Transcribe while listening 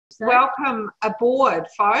welcome aboard,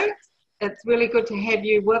 folks. It's really good to have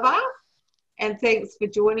you with us, and thanks for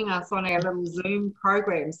joining us on our little Zoom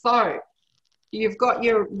program. So, you've got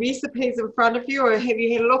your recipes in front of you, or have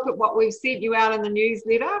you had a look at what we've sent you out in the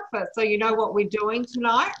newsletter, so you know what we're doing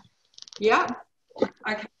tonight? Yeah.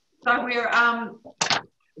 Okay. So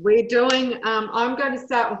we're doing. I'm going to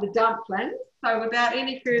start with the dumplings. So without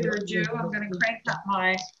any further ado, I'm going to crank up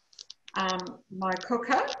my my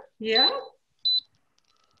cooker. Yeah.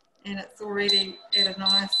 And it's already at a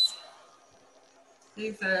nice.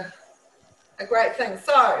 These are a great thing.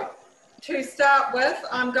 So to start with,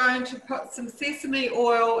 I'm going to put some sesame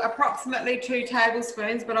oil, approximately 2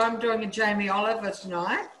 tablespoons, but I'm doing a Jamie Oliver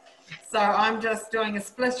tonight. So I'm just doing a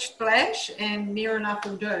splish splash, and near enough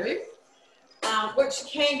will do, which you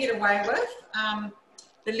can get away with.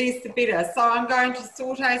 The less the better. So I'm going to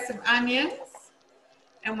saute some onions,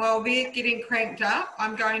 and while they're getting cranked up,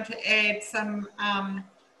 I'm going to add some,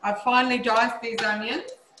 I've finely diced these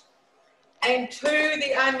onions, and to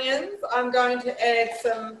the onions, I'm going to add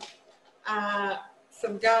some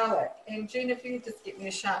garlic. And Jen, if you could just get me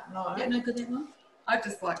a sharp knife. Yeah, no good that one. I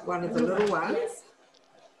just like one of the little ones.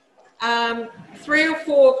 3 or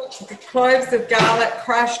 4 cloves of garlic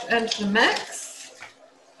crushed into the mix.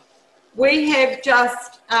 We have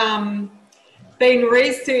just been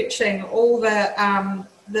researching all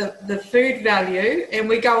the food value, and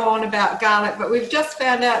we go on about garlic, but we've just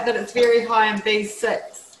found out that it's very high in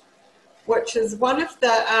B6, which is one of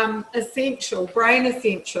the brain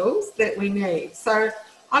essentials that we need. So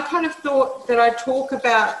I kind of thought that I'd talk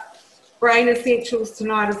about brain essentials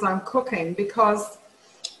tonight as I'm cooking, because,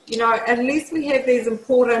 you know, unless we have these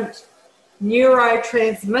important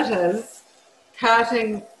neurotransmitters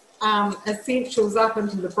carting essentials up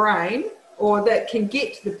into the brain, or that can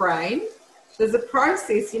get to the brain, there's a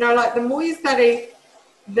process, you know, like the more you study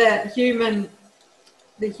the human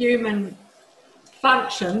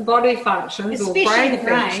function, body functions, especially or brain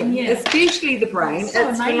function, yeah. Especially the brain,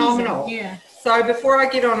 it's phenomenal. Yeah. So before I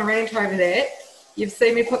get on a rant over that, you've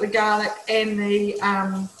seen me put the garlic and the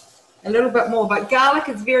a little bit more, but garlic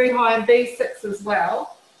is very high in B6 as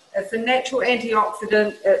well. It's a natural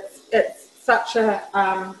antioxidant. It's such a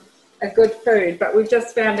good food, but we've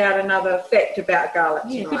just found out another fact about garlic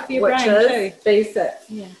tonight, which is B6.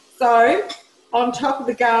 Yeah. So on top of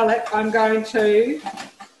the garlic, I'm going to,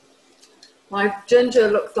 my ginger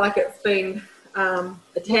looks like it's been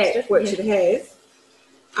attacked, which it has,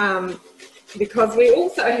 because we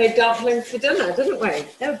also had dumplings for dinner, didn't we?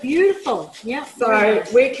 They were beautiful. Yeah. So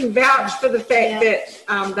we can vouch for the fact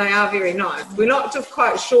that they are very nice. We're not just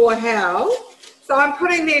quite sure how. So I'm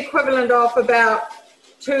putting the equivalent of about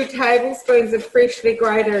 2 tablespoons of freshly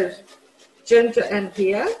grated ginger in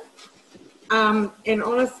here. And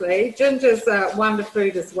honestly, ginger's a wonder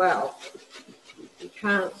food as well. We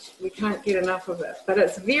can't get enough of it, but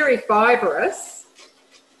it's very fibrous.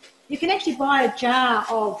 You can actually buy a jar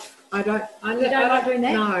of. I don't like doing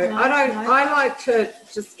that? No, I don't. No. I like to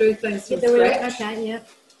just do things from scratch. Okay, yeah.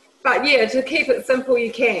 But yeah, to keep it simple, you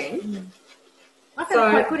can. Mm. I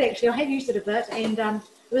found it quite good actually. I have used it a bit, and it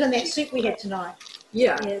was in that soup we had tonight.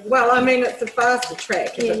 Yeah. Well, I mean, it's a faster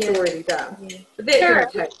track if it's already done. Yeah. But that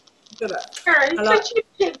didn't take. Did it? Karen,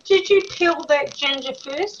 did you peel that ginger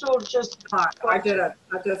first, or just? No, I didn't.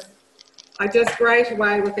 I just grate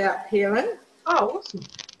away without peeling. Oh, awesome.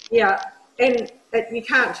 Yeah, and you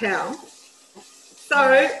can't tell.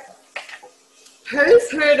 So, who's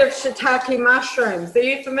heard of shiitake mushrooms? Are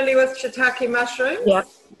you familiar with shiitake mushrooms? Yeah.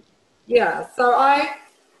 Yeah. So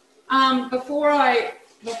before I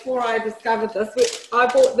discovered this, I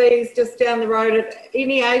bought these just down the road. At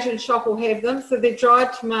any Asian shop will have them. So they're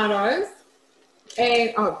dried tomatoes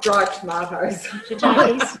and dried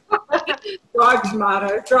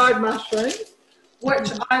tomatoes, dried mushrooms,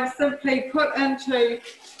 which I've simply put into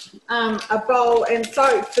a bowl and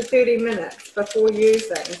soaked for 30 minutes before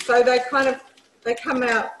using. So they come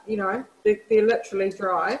out, you know, they're literally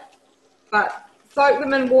dry, but soak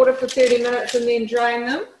them in water for 30 minutes and then drain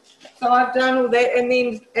them. So I've done all that, and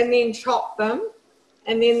then chop them,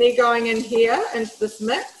 and then they're going in here into this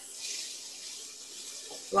mix,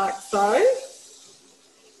 like so.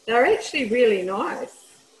 They're actually really nice.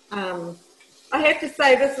 I have to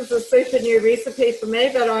say this is a super new recipe for me,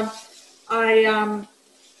 but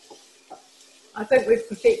I think we've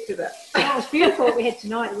perfected it. That was beautiful what we had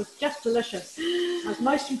tonight. It was just delicious. I was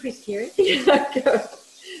most impressed, Kerry. Good.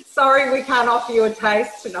 Sorry we can't offer you a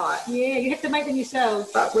taste tonight. Yeah, you have to make them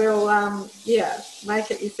yourselves. But we'll,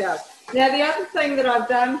 make it yourself. Now, the other thing that I've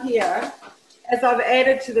done here is I've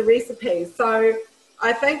added to the recipe. So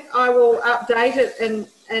I think I will update it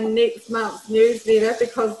in next month's newsletter,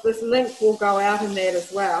 because this link will go out in that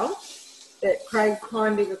as well, that Craig's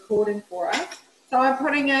kindly recording for us. So I'm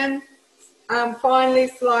putting in finely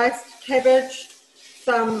sliced cabbage,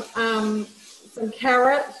 some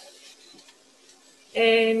carrot,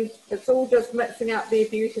 and it's all just mixing up there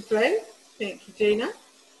beautifully. Thank you, Gina.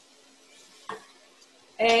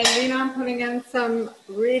 And then I'm putting in some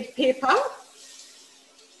red pepper.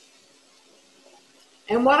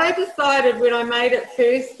 And what I decided when I made it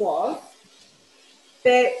first was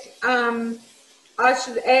that I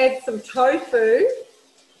should add some tofu.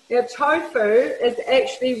 Now, tofu is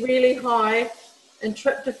actually really high in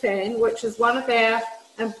tryptophan, which is one of our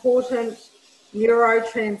important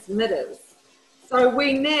neurotransmitters. So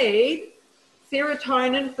we need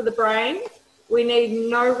serotonin for the brain. We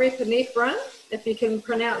need norepinephrine. If you can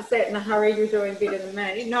pronounce that in a hurry, you're doing better than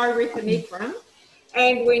me. Norepinephrine.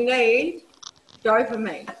 And we need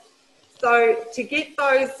dopamine. So to get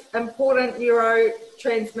those important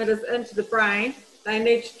neurotransmitters into the brain, they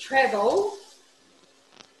need to travel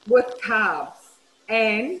with carbs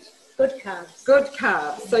and good carbs. Good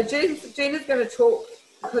carbs. So Gina's going to talk,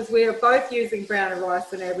 because we are both using brown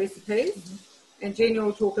rice in our recipes, and Gina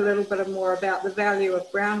will talk a little bit more about the value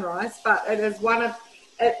of brown rice, but it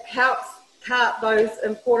helps cart those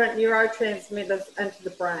important neurotransmitters into the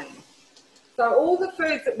brain. So all the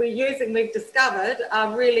foods that we're using, we've discovered,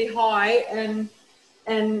 are really high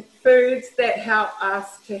in foods that help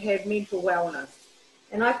us to have mental wellness.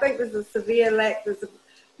 And I think there's a severe lack,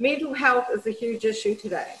 mental health is a huge issue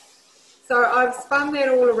today. So I've spun that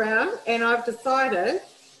all around, and I've decided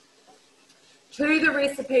to the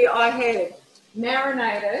recipe I had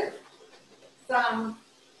marinated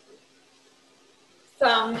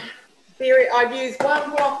I've used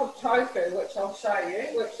one block of tofu, which I'll show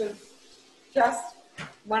you, which is just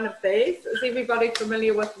one of these. Is everybody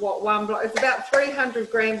familiar with what one block? It's about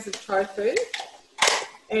 300 grams of tofu,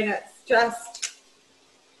 and it's just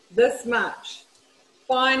this much.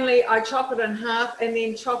 Finally, I chop it in half and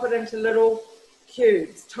then chop it into little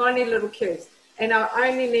cubes, tiny little cubes, and I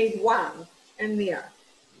only need one in there.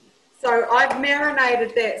 So I've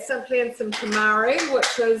marinated that simply in some tamari,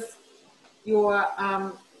 which is your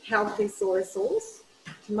healthy soy sauce,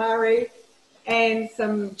 tamari, and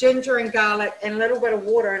some ginger and garlic and a little bit of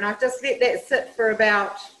water, and I've just let that sit for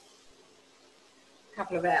about a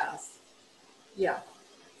couple of hours. Yeah.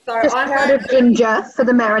 So just powdered ginger for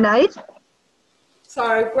the marinade.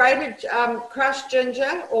 So grated crushed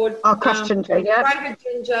ginger, or crushed ginger, yeah. Grated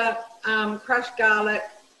ginger, crushed garlic,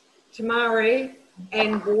 tamari,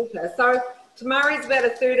 and water. So tamari is about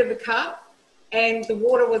 1/3 of a cup, and the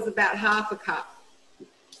water was about 1/2 a cup.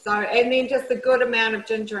 So, and then just a good amount of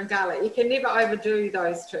ginger and garlic. You can never overdo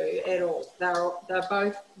those two at all. They're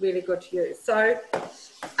both really good to use. So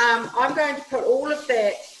I'm going to put all of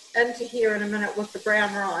that into here in a minute with the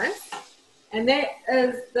brown rice. And that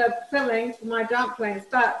is the filling for my dumplings.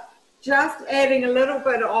 But just adding a little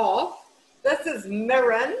bit of, this is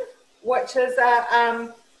mirin, which is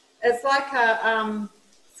it's like a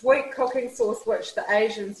sweet cooking sauce which the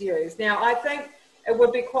Asians use. Now, I think it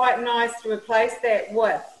would be quite nice to replace that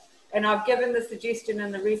with, and I've given the suggestion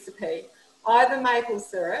in the recipe, either maple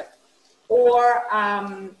syrup or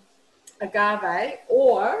agave,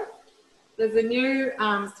 or there's a new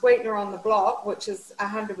sweetener on the block which is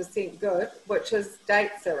 100% good, which is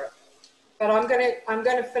date syrup. But I'm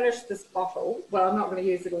going to finish this bottle. Well, I'm not going to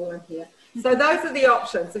use it all in here. So those are the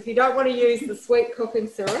options. If you don't want to use the sweet cooking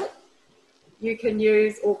syrup, you can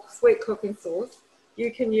use, or sweet cooking sauce,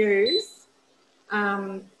 you can use,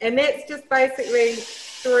 and that's just basically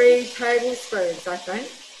 3 tablespoons, I think.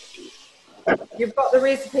 You've got the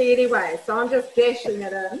recipe anyway, so I'm just dashing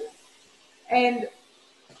it in. And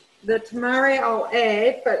the tamari I'll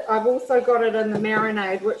add, but I've also got it in the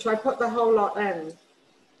marinade, which I put the whole lot in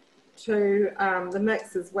to the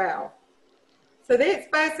mix as well. So that's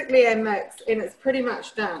basically a mix, and it's pretty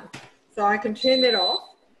much done. So I can turn that off.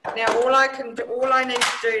 Now all I need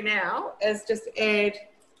to do now is just add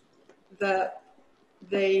the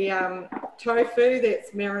tofu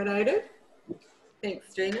that's marinated.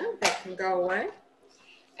 Thanks, Gina. That can go away.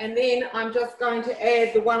 And then I'm just going to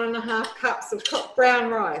add the 1.5 cups of cooked brown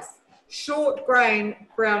rice. Short grain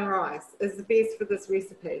brown rice is the best for this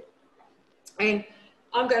recipe. And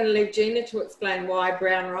I'm going to leave Gina to explain why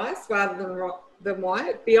brown rice rather than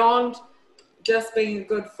white. Beyond just being a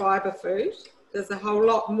good fibre food, there's a whole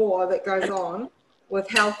lot more that goes on with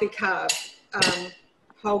healthy carbs,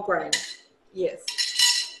 whole grain. Yes.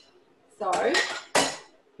 So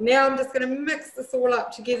now I'm just going to mix this all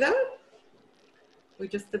up together. We've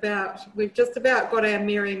just about got our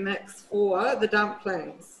Mirin mix for the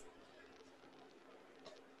dumplings.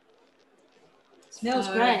 Smells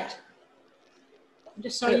great.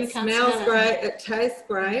 Just so you can't smell it. It smells great. It tastes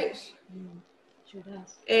great. Sure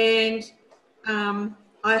does. And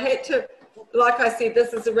I had to, like I said,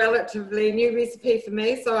 this is a relatively new recipe for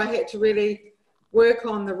me, so I had to really work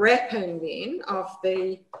on the wrapping then of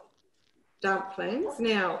the dumplings.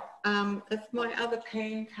 Now, if my other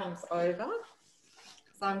pan comes over,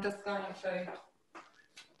 so I'm just going to,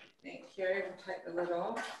 thank you, we'll take the lid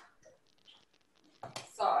off.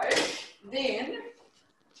 So then,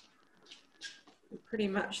 pretty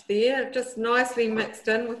much there, just nicely mixed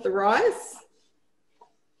in with the rice.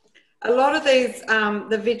 A lot of these,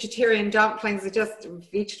 the vegetarian dumplings are just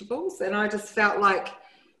vegetables, and I just felt like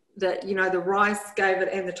that, you know, the rice gave it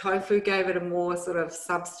and the tofu gave it a more sort of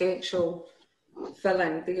substantial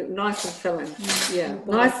filling, nice and filling. Yeah,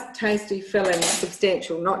 nice, tasty, filling,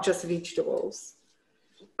 substantial, not just vegetables,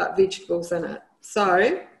 but vegetables in it.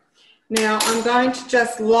 So now I'm going to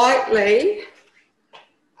just lightly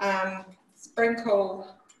sprinkle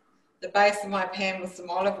the base of my pan with some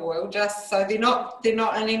olive oil, just so they're not in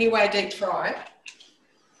any way deep fried.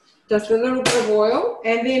 Just a little bit of oil,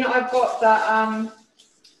 and then I've got the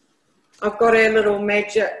I've got our little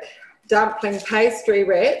magic dumpling pastry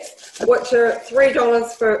wraps, which are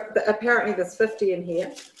 $3 for. Apparently, there's 50 in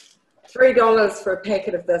here. $3 for a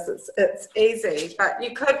packet of this. It's easy, but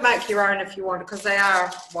you could make your own if you want, because they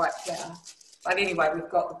are white flour. But anyway, we've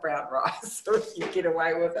got the brown rice, so you get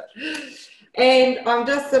away with it. And I'm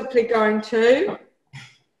just simply going to,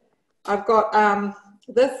 I've got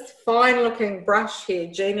this fine looking brush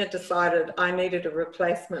here. Gina decided I needed a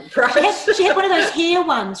replacement brush. She had one of those hair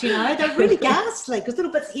ones, you know, they're really ghastly because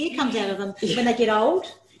little bits of hair comes out of them when they get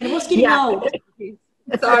old. And it was getting old.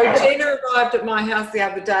 So Gina arrived at my house the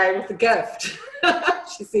other day with a gift.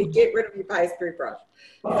 She said, get rid of your pastry brush.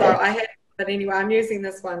 So I had, but anyway, I'm using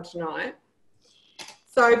this one tonight.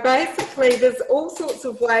 So basically, there's all sorts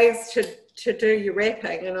of ways to do your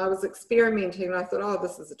wrapping, and I was experimenting, and I thought, oh,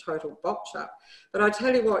 this is a total botch up. But I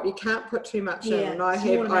tell you what, you can't put too much in, and I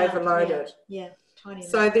have overloaded. Yeah, tiny.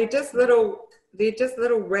 So they're just little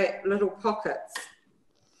little pockets.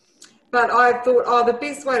 But I thought, oh, the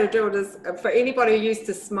best way to do it is for anybody who used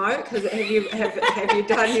to smoke. Have you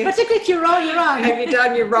done your? Particularly if you roll your own. Have you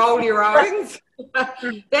done your roll your own? That's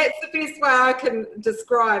the best way I can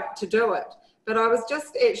describe to do it. But I was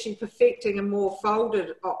just actually perfecting a more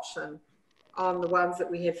folded option on the ones that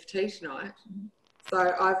we have for tea tonight.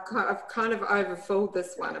 So I've kind of overfilled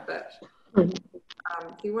this one a bit.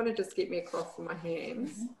 If you want to just get me across for my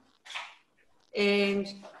hands. And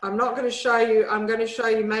I'm not going to show you, I'm going to show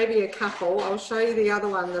you maybe a couple. I'll show you the other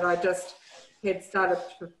one that I just had started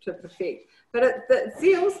to perfect. But it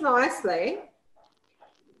seals nicely.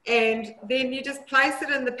 And then you just place it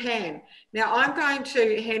in the pan. Now I'm going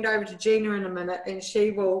to hand over to Gina in a minute, and she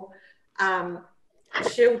will,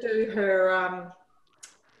 she'll do her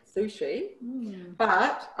sushi.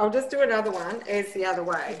 But I'll just do another one as the other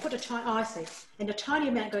way. You put a tiny, I see, and a tiny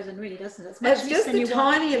amount goes in, really, doesn't it? It's just a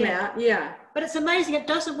tiny amount, yeah. But it's amazing. It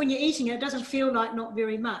doesn't, when you're eating it, it doesn't feel like not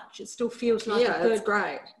very much. It still feels like a good. It's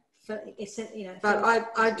great. You know, but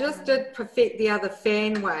I just did perfect the other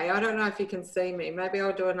fan way. I don't know if you can see me. Maybe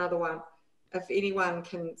I'll do another one if anyone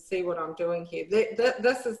can see what I'm doing here.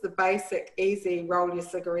 This is the basic, easy roll your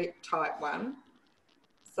cigarette type one.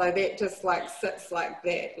 So that just like sits like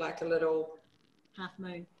that, like a little half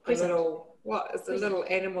moon. A little, what is a little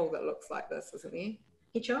animal that looks like this, isn't there?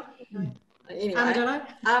 Hedgehog? No. Anyway, armadillo?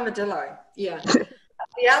 Armadillo, yeah.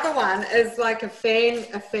 The other one is like a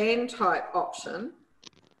fan type option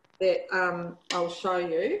that I'll show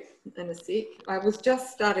you in a sec. I was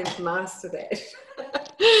just starting to master that.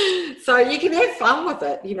 So you can have fun with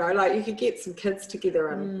it, you know, like you could get some kids together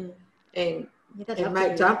and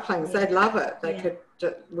make dumplings. They'd love it. They could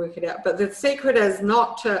work it out. But the secret is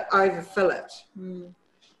not to overfill it.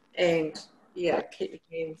 And keep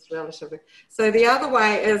your hands relatively. So the other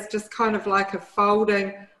way is just kind of like a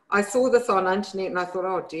folding. I saw this on internet and I thought,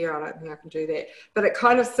 oh dear, I don't think I can do that. But it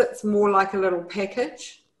kind of sits more like a little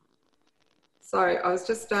package. So I was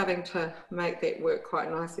just starting to make that work quite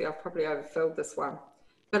nicely. I've probably overfilled this one.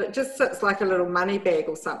 But it just sits like a little money bag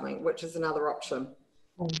or something, which is another option.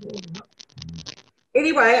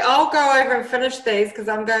 Anyway, I'll go over and finish these because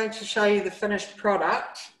I'm going to show you the finished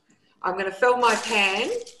product. I'm going to fill my pan.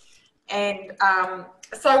 And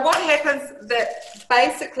so what happens that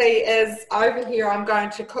basically is over here, I'm going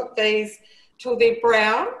to cook these till they're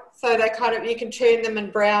brown. So they kind of, you can turn them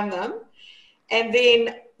and brown them. And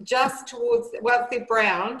then just towards, once they're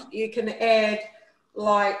browned, you can add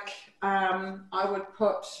like, I would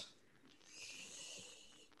put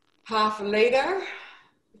half a litre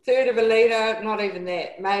third of a litre, not even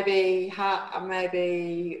that, maybe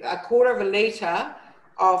a quarter of a litre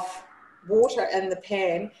of water in the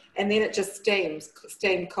pan, and then it just steam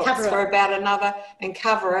cooks for about another, and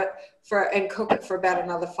cover it and cook it for about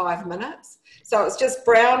another 5 minutes. So it's just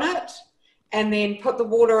brown it and then put the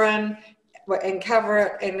water in and cover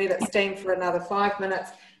it and let it steam for another 5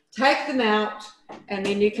 minutes. Take them out, and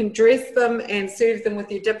then you can dress them and serve them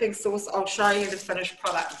with your dipping sauce. I'll show you the finished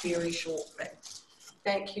product very shortly.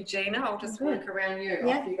 Thank you, Gina. I'll just work around you.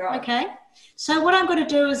 Yeah. Off you go. Okay. So what I'm going to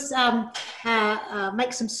do is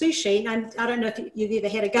make some sushi. And I don't know if you've ever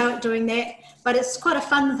had a go at doing that, but it's quite a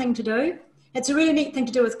fun thing to do. It's a really neat thing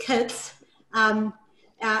to do with kids. I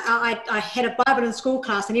had a Bible in school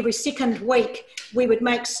class, and every second week we would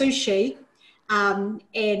make sushi, and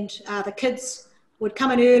the kids would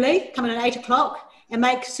come in early, come in at 8 o'clock, and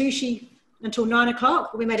make sushi until 9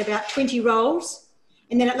 o'clock. We made about 20 rolls,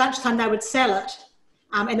 and then at lunchtime they would sell it,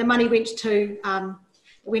 and the money went to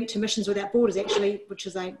Missions Without Borders, actually, which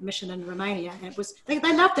is a mission in Romania, and it was they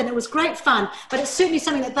loved it. It was great fun, but it's certainly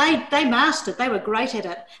something that they mastered. They were great at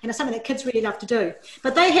it, and it's something that kids really love to do.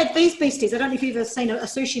 But they had these beasties. I don't know if you've ever seen a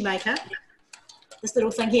sushi maker, this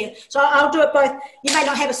little thing here. So I'll do it both. You may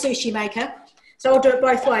not have a sushi maker, so I'll do it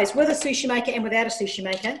both ways, with a sushi maker and without a sushi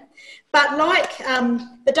maker. But like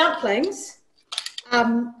the dumplings,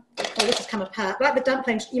 oh, this has come apart. Like the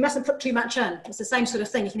dumplings, you mustn't put too much in. It's the same sort of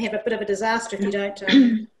thing. You can have a bit of a disaster if you don't,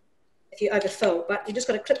 if you overfill. But you just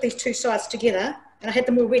got to clip these two sides together. And I had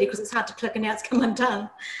them all ready because it's hard to click, and now it's come undone.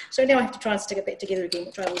 So now I have to try and stick it back together again,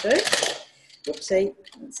 which I will do. Oopsie,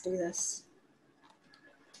 let's do this.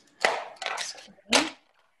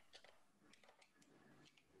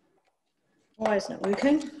 Why isn't it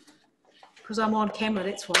working? Because I'm on camera,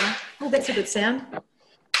 that's why. Oh, that's a good sound.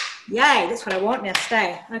 Yay, that's what I want. Now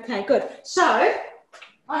stay. Okay, good. So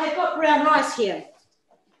I have got brown rice here.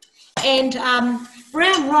 And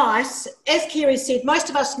brown rice, as Kerry said,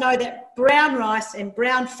 most of us know that brown rice and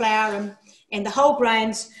brown flour and the whole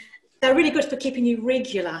grains, they're really good for keeping you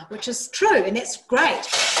regular, which is true, and that's great.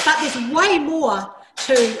 But there's way more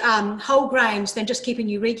to whole grains than just keeping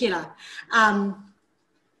you regular.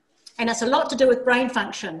 And it's a lot to do with brain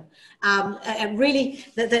function. And really,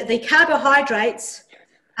 the carbohydrates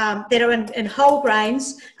that are in whole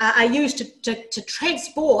grains are used to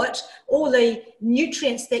transport all the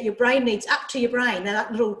nutrients that your brain needs up to your brain. They're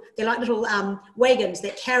like little wagons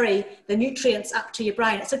that carry the nutrients up to your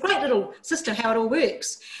brain. It's a great little system how it all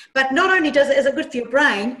works. But not only is it good for your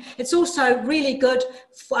brain, it's also really good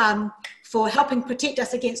for helping protect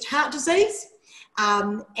us against heart disease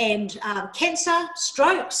and cancer,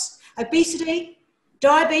 strokes, obesity,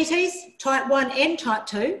 diabetes, type 1 and type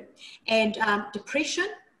 2, and depression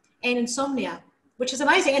and insomnia, which is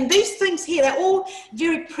amazing. And these things here, they're all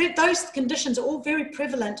those conditions are all very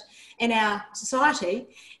prevalent in our society.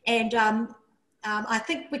 And I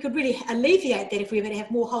think we could really alleviate that if we were to have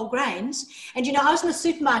more whole grains. And, you know, I was in the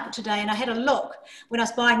supermarket today and I had a look when I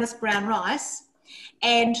was buying this brown rice,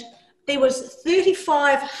 and there was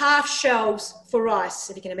 35 half shelves for rice,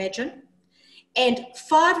 if you can imagine. And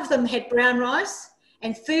 5 of them had brown rice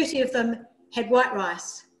and 30 of them had white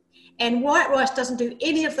rice. And white rice doesn't do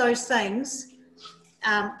any of those things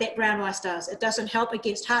that brown rice does. It doesn't help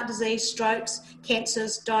against heart disease, strokes,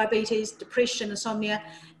 cancers, diabetes, depression, insomnia.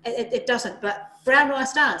 It doesn't, but brown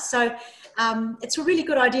rice does. So it's a really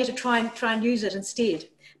good idea to try and use it instead.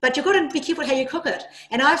 But you've got to be careful how you cook it.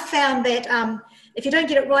 And I've found that if you don't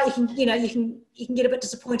get it right, you can get a bit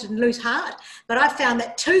disappointed and lose heart. But I've found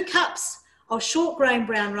that 2 cups of short grain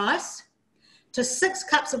brown rice to 6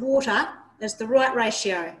 cups of water is the right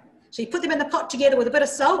ratio. So you put them in the pot together with a bit of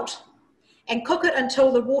salt and cook it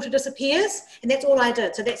until the water disappears, and that's all I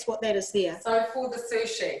did. So that's what that is there. So for the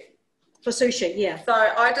sushi? For sushi, yeah. So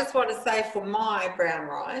I just want to say for my brown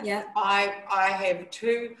rice, yeah. I have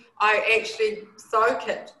 2, I actually soak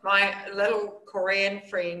it. My little Korean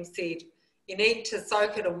friend said, you need to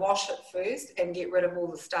soak it and wash it first and get rid of all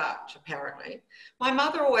the starch, apparently. My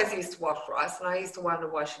mother always used to wash rice, and I used to wonder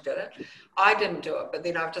why she did it. I didn't do it, but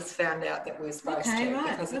then I've just found out that we're supposed to.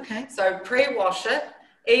 Right. Okay. So pre-wash it,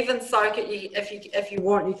 even soak it. If you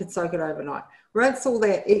want, you could soak it overnight. Rinse all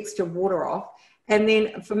that extra water off. And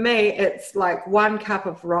then for me, it's like 1 cup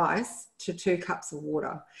of rice to 2 cups of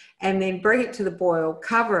water. And then bring it to the boil,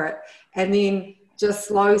 cover it, and then just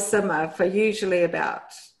slow simmer for usually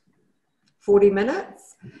about 40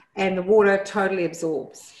 minutes, and the water totally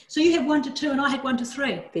absorbs. So you had 1 to 2 and I had 1 to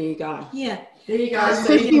 3. There you go. Yeah. There you go.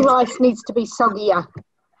 Sushi rice needs to be soggier.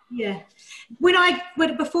 Yeah.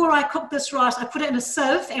 Before I cook this rice, I put it in a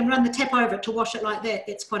sieve and run the tap over it to wash it like that.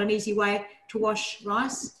 That's quite an easy way to wash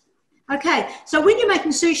rice. Okay, so when you're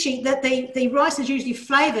making sushi, the rice is usually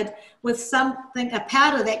flavoured with something, a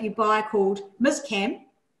powder that you buy called minced.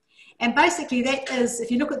 And basically that is,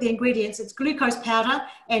 if you look at the ingredients, it's glucose powder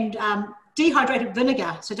and dehydrated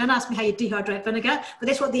vinegar. So don't ask me how you dehydrate vinegar, but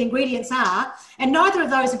that's what the ingredients are. And neither of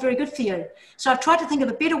those are very good for you. So I've tried to think of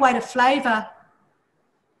a better way to flavour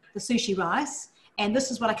the sushi rice, and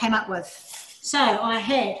this is what I came up with. So I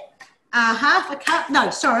had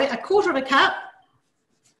a quarter of a cup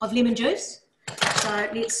of lemon juice. So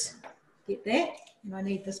let's get that. And I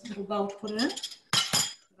need this little bowl to put it in.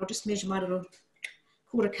 I'll just measure my little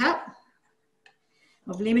quarter cup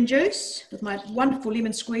of lemon juice with my wonderful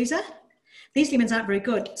lemon squeezer. These lemons aren't very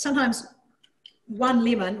good. Sometimes one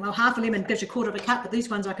lemon, well, half a lemon gives you a quarter of a cup, but these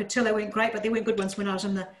ones I could tell they weren't great, but they weren't good ones when I was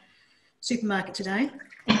in the supermarket today.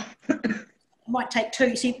 Might take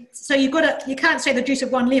two. See, so you can't say the juice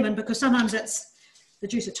of one lemon because sometimes it's the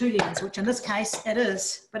juice of two lemons, which in this case it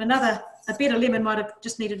is. But a better lemon might have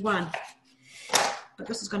just needed one. But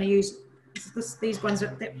this is going to use, these ones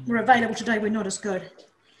that were available today were not as good.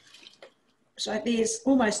 So there's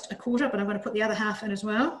almost a quarter, but I'm going to put the other half in as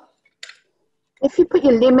well. If you put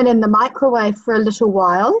your lemon in the microwave for a little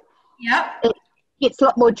while, yep, it gets a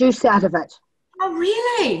lot more juice out of it. Oh,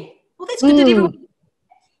 really? Well, that's good.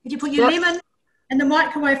 If you put your lemon in the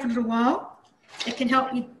microwave for a little while, it can help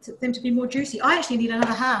them to be more juicy. I actually need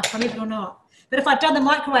another half, believe it or not. But if I'd done the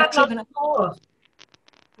microwave treatment,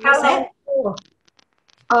 How long for?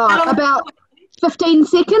 About 15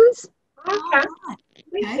 seconds. Okay.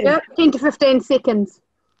 Okay. Yep, 10 to 15 seconds.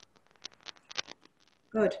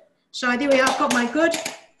 Good. So there we are. I've got my good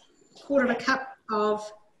quarter of a cup of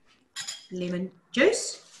lemon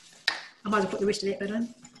juice. I might as well put the rest of that bit in.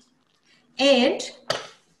 And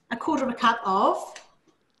a quarter of a cup of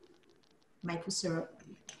maple syrup.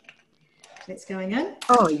 That's going in.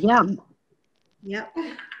 Oh, yum. Yep.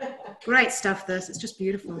 Great stuff, this. It's just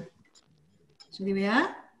beautiful. So there we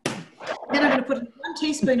are. Then I'm going to put in 1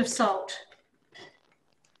 teaspoon of salt.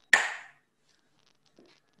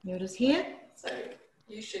 There it is here. So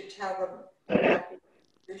you should tell them about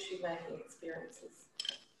your sushi making experiences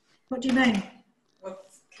What do you mean? with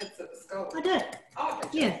kids at the school. I did. Oh,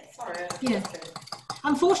 did you? Yeah. Sorry. Yeah.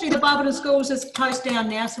 Unfortunately, the Bible in schools is closed down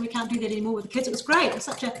now, so we can't do that anymore with the kids. It was great. It was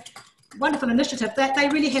such a wonderful initiative. That they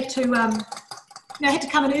really had to, had to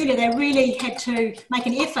come in earlier. They really had to make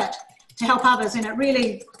an effort to help others, and it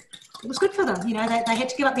was good for them. They had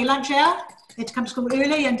to give up their lunch hour. They had to come to school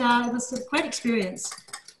early, and it was a great experience.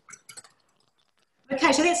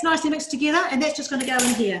 Okay, so that's nicely mixed together, and that's just going to go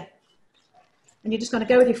in here. And you're just going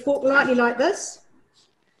to go with your fork lightly like this,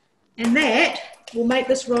 and that will make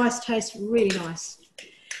this rice taste really nice.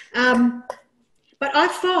 But I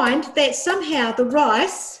find that somehow the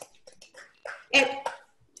rice,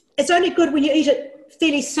 it's only good when you eat it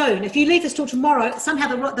fairly soon. If you leave this till tomorrow,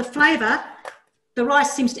 somehow the flavour, the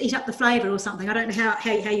rice seems to eat up the flavour or something. I don't know how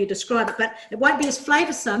you describe it, but it won't be as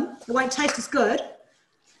flavoursome, it won't taste as good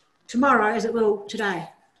tomorrow as it will today.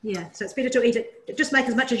 Yeah, so it's better to eat it, just make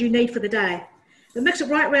as much as you need for the day. But mix it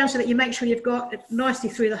right round so that you make sure you've got it nicely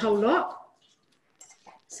through the whole lot.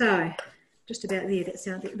 So, just about there,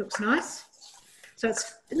 that looks nice. So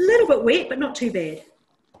it's a little bit wet, but not too bad.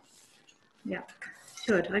 Yeah,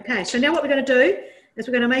 good. Okay, so now what we're going to do is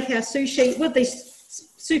we're going to make our sushi with this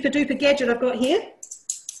super duper gadget I've got here.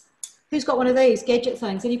 Who's got one of these gadget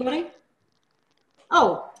things? Anybody?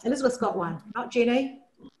 Oh, Elizabeth's got one, not Jenny.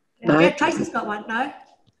 No. Yeah, Tracy's got one. No.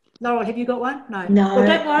 Laurel, have you got one? No. No. Well,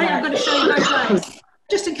 don't worry, No. I'm going to show you both ways.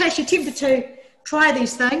 Just in case you're tempted to try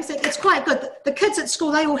these things, it's quite good. The kids at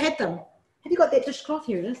school, they all had them. Have you got that dishcloth?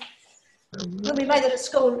 Here it is. When we made it at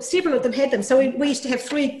school, several of them had them. So we used to have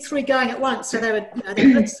three going at once. So they would,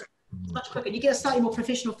 they would much quicker. You get a slightly more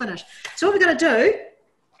professional finish. So what we're going to do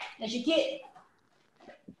is you get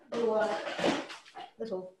your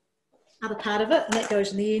little other part of it, and that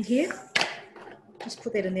goes in the end here. Just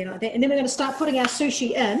put that in there like that. And then we're going to start putting our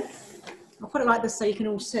sushi in. I'll put it like this so you can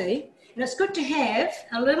all see. And it's good to have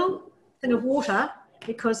a little thing of water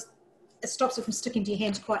because it stops it from sticking to your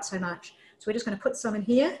hands quite so much. So we're just going to put some in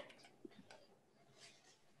here.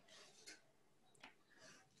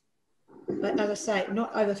 But as I say,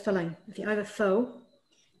 not overfilling. If you overfill,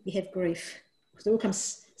 you have grief. Because it all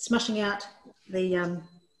comes smushing out the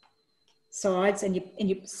sides and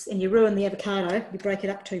you ruin the avocado if you break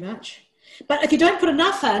it up too much. But if you don't put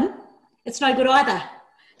enough in, it's no good either.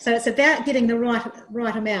 So it's about getting the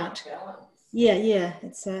right amount. Yeah,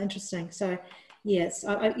 it's interesting. So yes,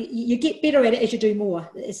 you get better at it as you do more.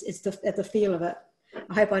 It's the feel of it.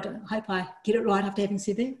 I hope I get it right after having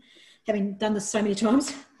said that, having done this so many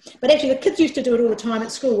times. But actually, the kids used to do it all the time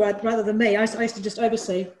at school rather than me. I used to just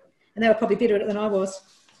oversee And they were probably better at it than I was.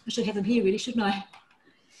 I should have them here really, shouldn't I?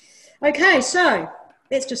 Okay, so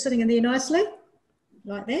that's just sitting in there nicely,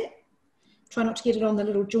 like that. Try not to get it on the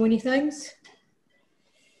little joiny things.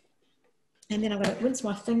 And then I'm going to rinse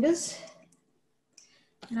my fingers.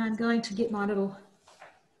 And I'm going to get my little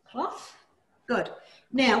cloth. Good.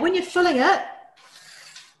 Now, when you're filling it,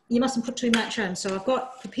 you mustn't put too much in. So I've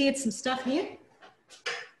got prepared some stuff here.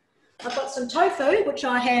 I've got some tofu, which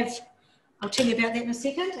I have, I'll tell you about that in a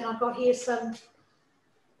second. And I've got here some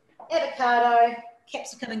avocado,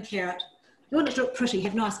 capsicum and carrot. You want it to look pretty,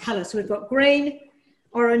 have nice colours. So we've got green,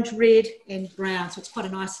 orange, red and brown. So it's quite a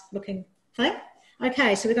nice looking thing.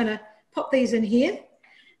 Okay, so we're going to pop these in here.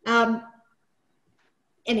 And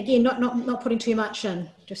again, not putting too much in,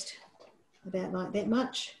 just about like that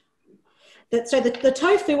much. So the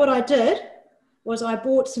tofu, what I did was I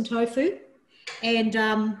bought some tofu and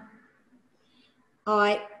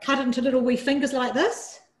I cut it into little wee fingers like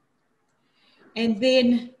this. And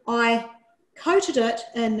then I coated it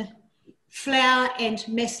in flour and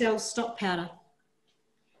Macel's stock powder.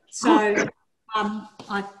 So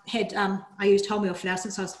I used wholemeal flour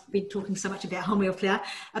since I've been talking so much about wholemeal flour.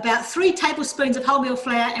 About 3 tablespoons of wholemeal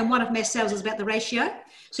flour and 1 of Macel's is about the ratio.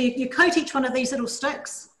 So you coat each one of these little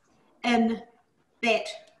sticks in that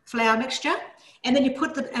flour mixture, and then you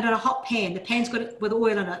put them in a hot pan. The pan's got it with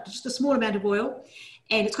oil in it, just a small amount of oil,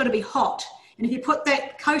 and it's got to be hot. And if you put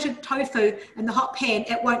that coated tofu in the hot pan,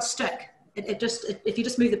 it won't stick. If you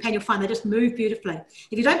just move the pan, you'll find they just move beautifully.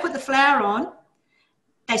 If you don't put the flour on,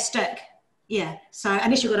 they stick. Yeah, so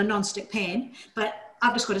unless you've got a non-stick pan, but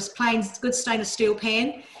I've just got a plain good stainless steel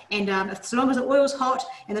pan, and as long as the oil's hot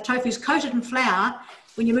and the tofu's coated in flour,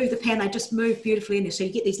 when you move the pan, they just move beautifully in there. So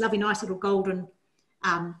you get these lovely, nice little golden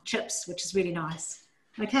chips, which is really nice.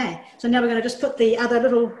 Okay, so now we're going to just put the other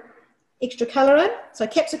little extra colour in. So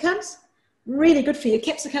capsicums, really good for you.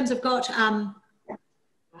 Capsicums have got,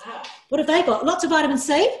 what have they got? Lots of vitamin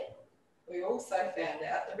C. We also found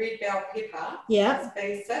out the red bell pepper is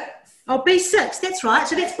B6. Oh, B6, that's right.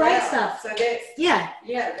 So that's brain stuff. So that's, that's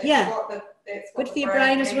good what for your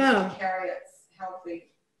brain as well. To carry its healthy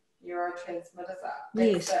neurotransmitters up.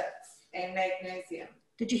 Yes. B6 and magnesium.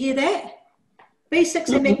 Did you hear that?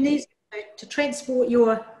 B6 and magnesium to transport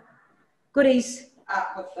your goodies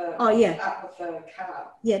up with the carb.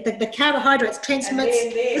 Yeah, the carbohydrates transmits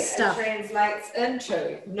this stuff. It translates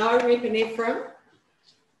into no norepinephrine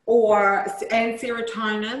and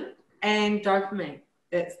serotonin and dopamine.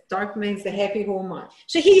 Dopamine's the happy hormone.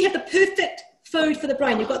 So here you have the perfect food for the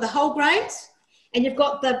brain. You've got the whole grains and you've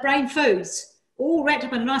got the brain foods all wrapped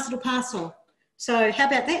up in a nice little parcel. So how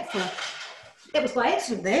about that that was by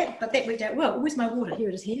accident but that worked out well. Where's my water? Here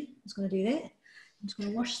it is here. I'm just going to do that. I'm just going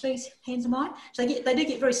to wash these hands of mine. So they do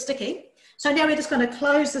get very sticky. So now we're just going to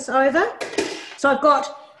close this over. So I've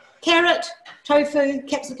got carrot, tofu,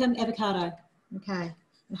 capsicum, avocado. Okay.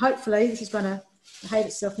 And hopefully this is going to behave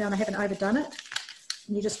itself now and I haven't overdone it.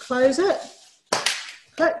 And you just close it.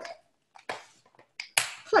 Click.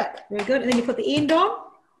 Click. Very good. And then you put the end on.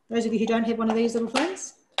 Those of you who don't have one of these little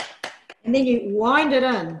things. And then you wind it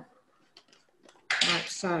in. Like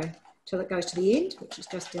so. Till it goes to the end, which is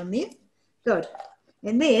just down there. Good.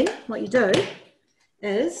 And then what you do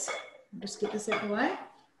is, I'll just get this out of the way.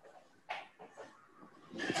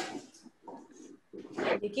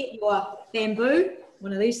 You get your bamboo,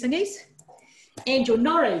 one of these thingies, and your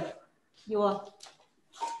nori, your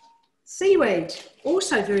seaweed,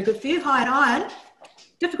 also very good for you, high in iron.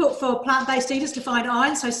 Difficult for plant-based eaters to find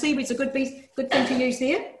iron, so seaweed's a good thing to use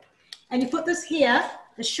there. And you put this here,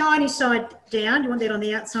 the shiny side down, you want that on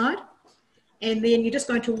the outside, and then you're just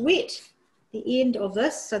going to wet the end of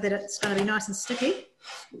this so that it's going to be nice and sticky.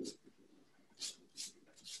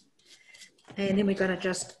 And then we're going to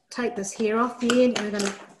just take this here off the end and we're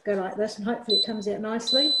going to go like this and hopefully it comes out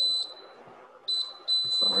nicely.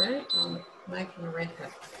 Sorry, I'm making a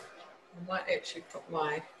racket. I might actually put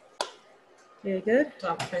my very good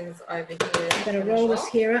dumplings over here. I'm going to roll this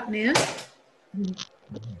here up now.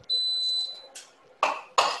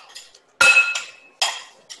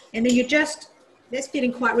 And then you just, that's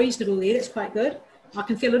getting quite reasonable there, that's quite good. I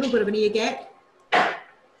can feel a little bit of an ear gap.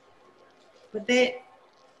 But that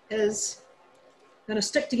is going to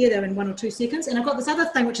stick together in 1 or 2 seconds. And I've got this other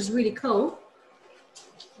thing which is really cool.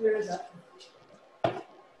 Where is it?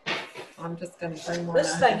 I'm just going to bring one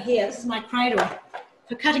this thing here, this is my cradle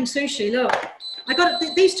for cutting sushi. Look, I got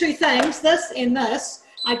these 2 things, this and this,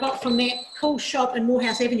 I got from that cool shop in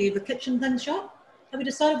Morehouse Avenue, the kitchen thing shop. Have we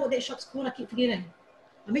decided what that shop's called? I keep forgetting.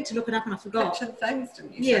 I meant to look it up and I forgot. Kitchen things,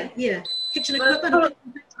 didn't you say? Yeah. Kitchen equipment.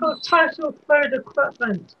 It's called Total Food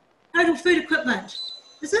Equipment. Total Food Equipment.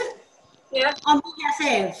 Is it? Yeah. On Morehouse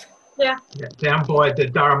Ave. Yeah. Yeah, down by the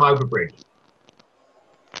Durham Overbridge.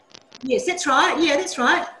 Yes, that's right. Yeah, that's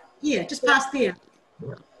right. Yeah, just past there.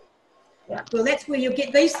 Yeah. Yeah. Well, that's where you'll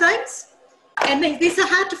get these things. And these are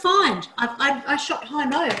hard to find. I shot high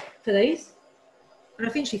and low for these, but I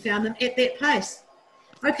eventually found them at that place.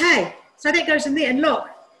 Okay, so that goes in there. And look,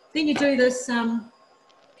 then you do this. Can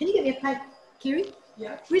you get me a plate, Kerry?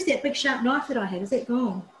 Yeah. Where's that big sharp knife that I had? Is that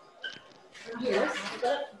gone? Yes.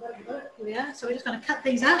 Here we are. So we're just going to cut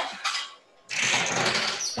these up.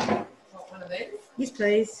 Want one of these? Yes,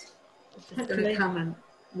 please. It's going to come and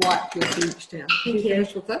wipe your bench down. Thank you.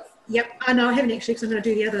 Finish with this? Yep. I know I haven't actually, because I'm going to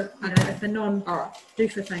do the other, the All right.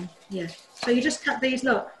 non-doofer thing. Yeah. So you just cut these,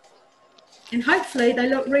 look. And hopefully they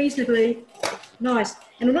look reasonably nice.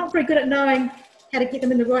 And I'm not very good at knowing how to get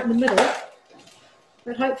them in the middle.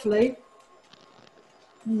 But hopefully,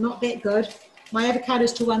 not that good. My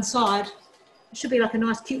avocado's to one side. It should be like a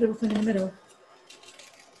nice cute little thing in the middle.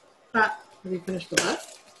 But, Have you finished with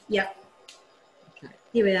this? yeah. Okay.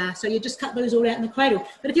 Here we are. So you just cut those all out in the cradle.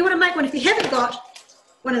 But if you want to make one, if you haven't got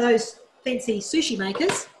one of those fancy sushi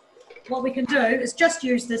makers, what we can do is just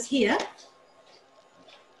use this here.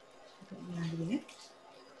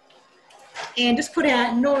 And just put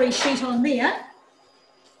our nori sheet on there.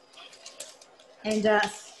 And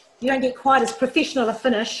you don't get quite as professional a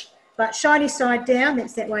finish, but shiny side down,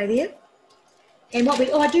 that's that way there. And what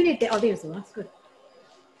we, I do need that, oh, there's the one, that's good.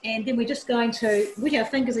 And then we're just going to wet our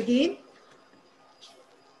fingers again.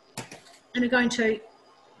 And we're going to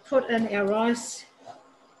put in our rice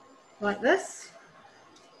like this.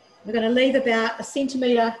 We're going to leave about a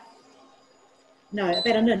centimetre, no,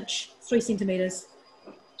 about an inch, 3 centimetres,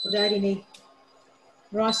 without any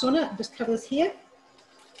rice on it. Just cover this here.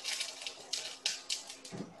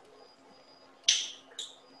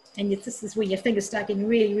 And this is where your fingers start getting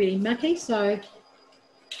really, really mucky. So,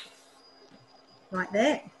 like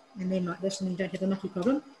that, and then like this, and then you don't have a mucky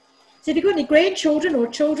problem. So if you've got any grandchildren or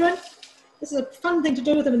children, this is a fun thing to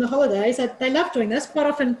do with them in the holidays. They love doing this. Quite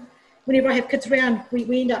often, whenever I have kids around,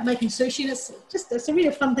 we end up making sushi, and it's a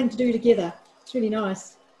really fun thing to do together. It's really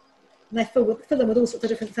nice. And they fill them with all sorts of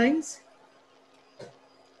different things.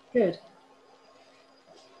 Good.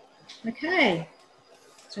 Okay.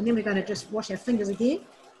 So then we're going to just wash our fingers again.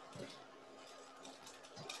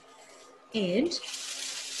 And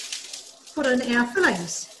put in our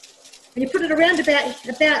fillings. And you put it around about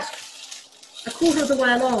a quarter of the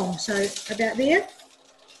way along. So about there.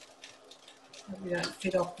 We don't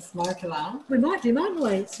set off the smoke alarm. We might do, mightn't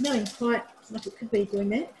we? It's smelling quite like it could be doing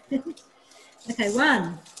that. Okay,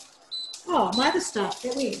 one. Oh, my other stuff,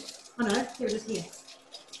 that weird. Oh no, here it is here.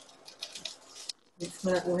 Next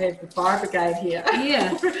minute we'll have the fire brigade here.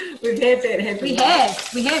 Yeah. We've had that, haven't we?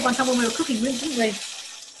 We had one time when we were cooking, didn't we?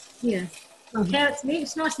 Yeah. Carrots neat,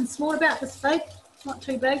 it's nice and small, about this big, not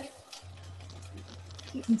too big.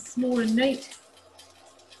 Keep them small and neat.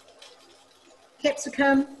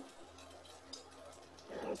 Capsicum.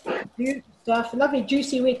 Beautiful stuff. A lovely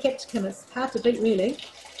juicy red capsicum. It's hard to beat really.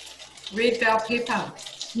 Red bell pepper.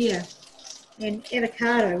 Yeah. And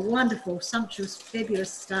avocado. Wonderful, sumptuous,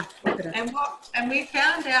 fabulous stuff. Look at it. And we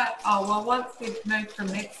found out, oh well, once we've moved from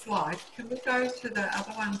that slide, can we go to the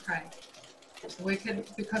other one, Craig? We can,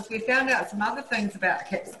 because we found out some other things about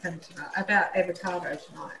capsicum tonight, about avocado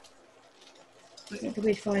tonight. What did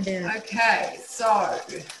we find out? Okay, so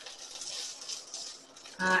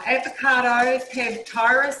avocados have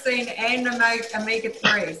tyrosine and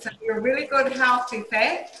omega-3, so they're a really good healthy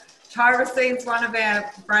fat. Tyrosine is one of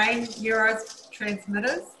our brain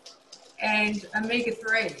neurotransmitters, and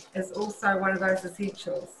omega-3 is also one of those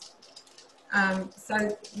essentials.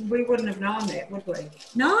 So we wouldn't have known that, would we?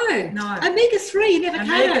 No. Omega-3 in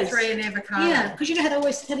avocados. Omega-3 in avocado. Yeah, because you know how they're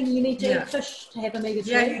always telling you need to eat fish to have omega-3.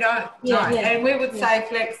 Yeah, you don't. Yeah, no. yeah. And we would say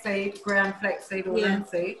flaxseed, ground flaxseed or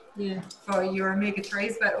linseed for your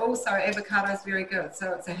omega-3s, but also avocado is very good.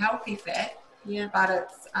 So it's a healthy fat, but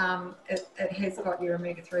it's it has got your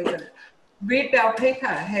omega-3s in it. Red bell pepper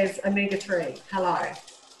has omega-3,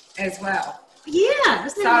 as well. Yeah,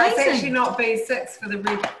 isn't that so amazing? It's actually not B6 for the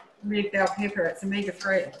red bell pepper, it's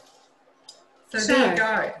omega-3. So there you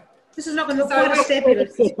go. This is not going to look quite as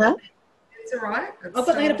fabulous. It's all right. I'm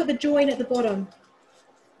going to put the join at the bottom.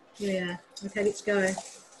 Yeah. Okay, let's go.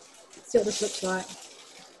 Let's see what this looks like.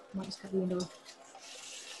 Might just cut the end off.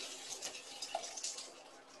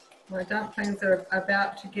 My dumplings are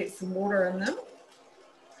about to get some water in them.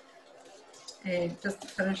 And just to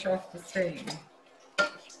finish off the steam.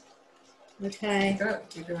 Okay. Good,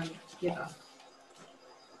 you're doing it together.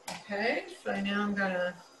 Okay, so now I'm going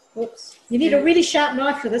to... Oops. You need a really sharp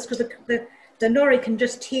knife for this because the the nori can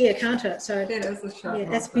just tear, can't it? So That is a sharp yeah,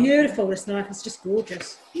 knife. that's beautiful. This knife is just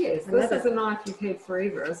gorgeous. Yes, I this love is it. a knife you've had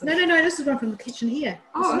forever, isn't No, it? no, no. This is one from the kitchen here.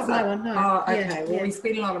 Oh, This is not it? my one. No. Oh, okay. Yeah, Well, yeah. we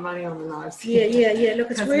spend a lot of money on the knives. Yeah, yeah, yeah.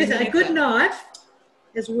 Look, it's Because worth we it. A need good it. knife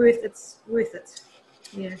is worth it.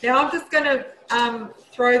 Yeah. Now I'm just going to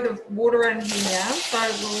throw the water in here, so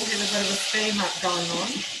we'll have a bit of a steam up going on.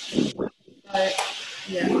 So,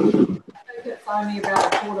 yeah, I think it's only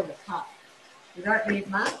about a quarter of a cup. You don't need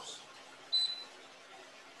much.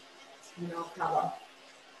 And I'll cover.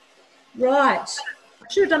 Right.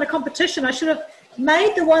 I should have done a competition. I should have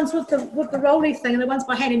made the ones with the rolly thing and the ones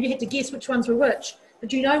by hand, and you had to guess which ones were which.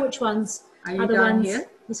 But you know which ones Are you are the going ones? here?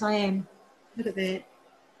 Yes, I am. Look at that.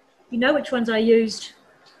 You know which ones I used.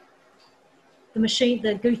 The machine,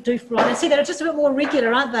 the doof rider. See, they're just a bit more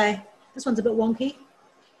regular, aren't they? This one's a bit wonky,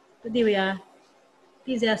 but there we are.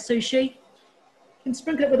 Here's our sushi. You can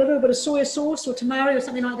sprinkle it with a little bit of soya sauce or tamari or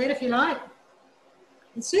something like that if you like.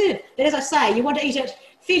 And serve. But as I say, you want to eat it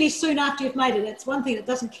fairly soon after you've made it. It's one thing that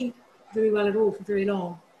doesn't keep very well at all for very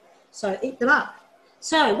long. So eat them up.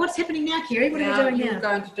 So what's happening now, Kerry? What are we doing You're now?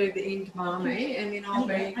 going to do the edamame, and then I'll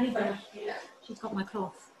be... She's got my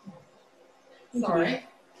cloth. Sorry,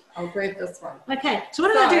 I'll grab this one. Okay, so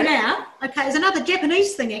what I'm going to do now, okay, is another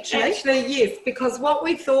Japanese thing actually. Actually, yes, because what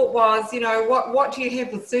we thought was, you know, what do you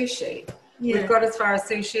have with sushi? Yeah. We've got as far as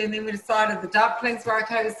sushi, and then we decided the dumplings were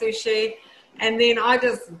okay with sushi. And then I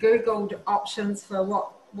just Googled options for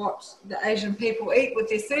what the Asian people eat with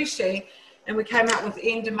their sushi, and we came up with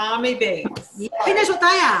edamame beans. Yeah. Who knows what they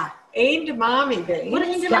are? Edamame beans. What are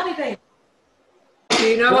edamame beans? Do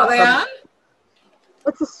you know what they are?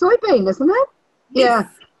 It's a soybean, isn't it? Yeah.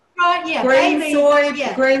 Right, yeah. Green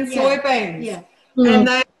yeah. soybeans. Yeah. And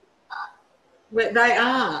they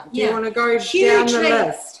are. Do you want to go down the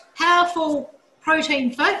list? Powerful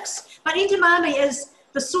protein, folks. But edamame is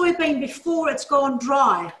the soybean before it's gone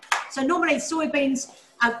dry. So normally soybeans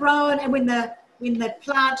are grown, and when the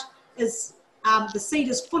plant is the seed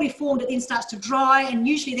is fully formed, it then starts to dry, and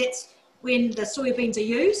usually that's when the soybeans are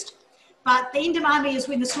used. But the edamame is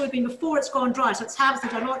when the soybean before it's gone dry, so it's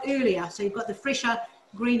harvested a lot earlier. So you've got the fresher,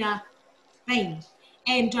 greener bean,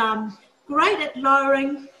 and great at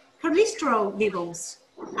lowering cholesterol levels,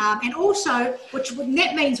 and also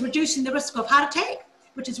that means reducing the risk of heart attack,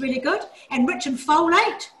 which is really good, and rich in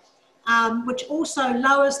folate, which also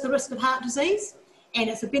lowers the risk of heart disease, and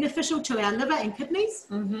it's beneficial to our liver and kidneys,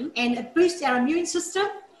 and it boosts our immune system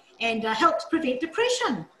and helps prevent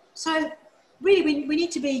depression. So really, we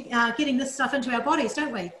need to be getting this stuff into our bodies,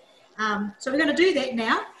 don't we? So we're going to do that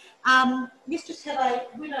now. Let's just have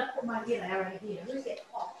where did I put my yellow arrow here? Where's that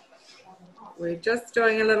pot? We're just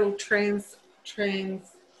doing a little transfer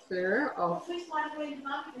of Where's my green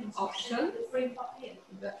marketing option. Green pot here.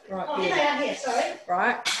 Right Oh, there. they are here, sorry.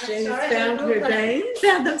 Right, Jen's Sorry, found her beans.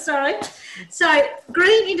 Found them, sorry. So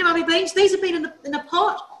green edamame beans, these have been in a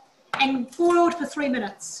pot and boiled for 3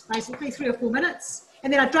 minutes, basically 3 or 4 minutes.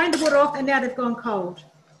 And then I drained the water off, and now they've gone cold.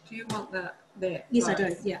 Do you want that? Yes, I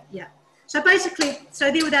do, yeah. So basically,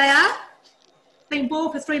 there they are, been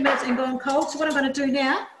boiled for 3 minutes and gone cold. So what I'm going to do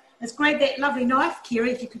now is grab that lovely knife,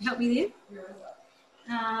 Kerry, if you could help me there.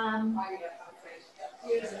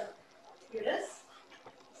 Here it is.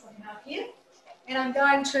 Something up here. And I'm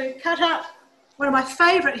going to cut up one of my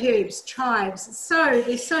favourite herbs, chives.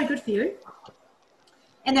 They're so good for you.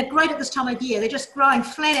 And they're great at this time of year. They're just growing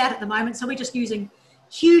flat out at the moment, so we're just using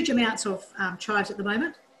huge amounts of chives at the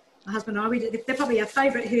moment. My husband and I, they're probably our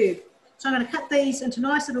favourite herb. So I'm going to cut these into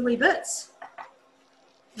nice little wee bits,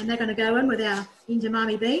 and they're going to go in with our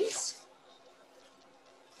edamame beans.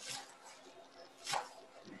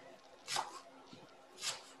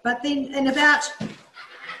 But then in about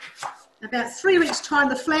 3 weeks' time,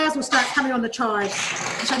 the flowers will start coming on the chives.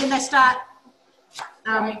 And so then they start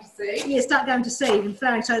start going to seed and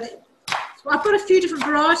flowering. So I've got a few different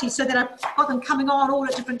varieties so that I've got them coming on all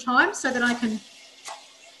at different times so that I can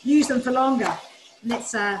use them for longer. And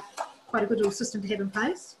that's quite a good little system to have in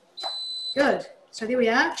place. Good. So there we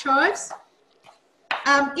are, chives.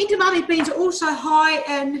 Edamame beans are also high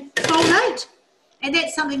in folate, and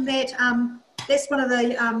that's something that that's one of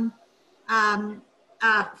the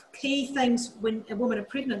key things when a woman is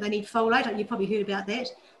pregnant. They need folate. You've probably heard about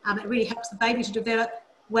that. It really helps the baby to develop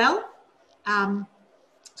well. So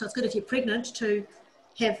it's good if you're pregnant to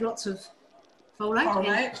have lots of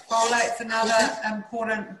folate. Folate's another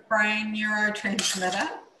important brain neurotransmitter.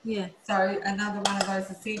 Yeah. So another one of those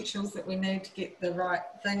essentials that we need to get the right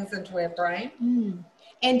things into our brain.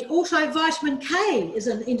 And also vitamin K is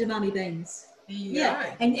in edamame beans.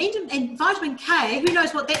 Yeah. And vitamin K, who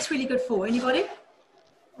knows what that's really good for? Anybody?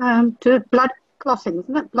 To blood clotting,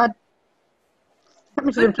 isn't it? Blood.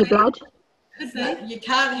 Something to do with your blood. Could be. You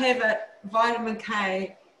can't have it, vitamin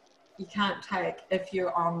K, you can't take if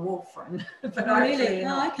you're on warfarin. But Oh, actually really? you're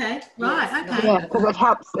Oh, not. okay. Right, Yes, okay. Yeah, because it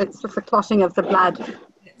helps. It's just the clotting of the blood.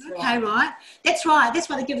 That's Okay, right. That's right. That's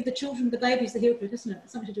why they give the children, the babies, the heel grip, isn't it?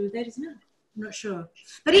 Something to do with that, isn't it? I'm not sure.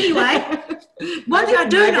 But anyway, one thing I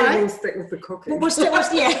do Maybe know. we'll stick with the cooking. We'll stick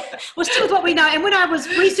with what we know. And when I was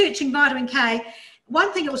researching vitamin K,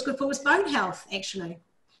 one thing it was good for was bone health, actually.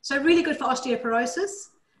 So really good for osteoporosis,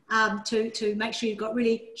 to make sure you've got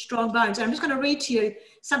really strong bones. And I'm just going to read to you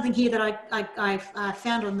something here that I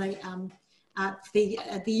found on the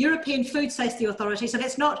European Food Safety Authority. So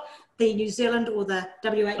that's not the New Zealand or the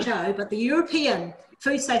WHO, but the European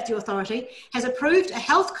Food Safety Authority has approved a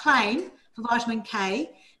health claim for vitamin K,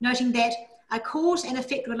 noting that a cause and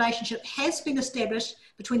effect relationship has been established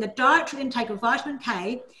between the dietary intake of vitamin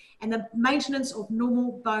K and the maintenance of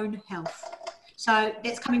normal bone health. So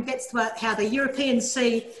that's how the Europeans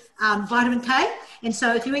see vitamin K. And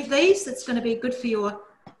so if you eat these, it's going to be good for your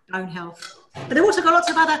bone health. But they've also got lots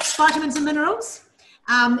of other vitamins and minerals,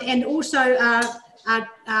 and also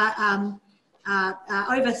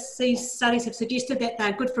overseas studies have suggested that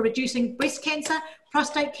they're good for reducing breast cancer,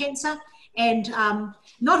 prostate cancer, and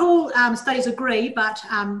not all studies agree, but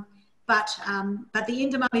the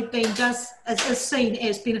edamame bean is seen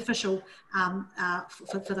as beneficial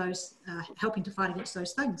for those helping to fight against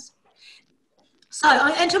those things.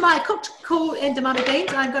 So into my cooked cool edamame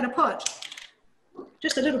beans, I'm going to put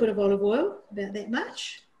just a little bit of olive oil, about that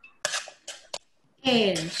much,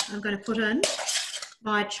 and I'm going to put in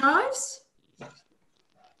my chives.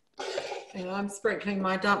 And I'm sprinkling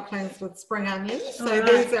my dumplings with spring onions. So right.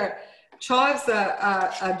 these are chives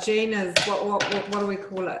are Gina's. What do we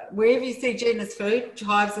call it? Wherever you see Gina's food,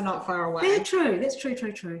 chives are not far away. They're true. That's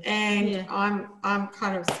true. And yeah. I'm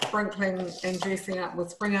kind of sprinkling and dressing up with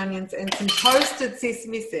spring onions and some toasted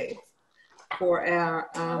sesame seeds for our.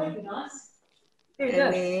 That'd be nice. Very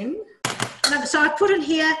and good. then. So I put in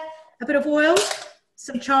here a bit of oil,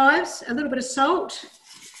 some chives, a little bit of salt,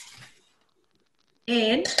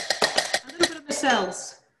 and a little bit of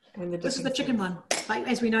mussels. This is the chicken one. Like,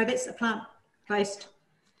 as we know, that's a plant-based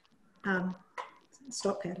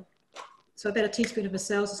stock cattle. So about a teaspoon of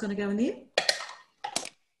mussels is going to go in there.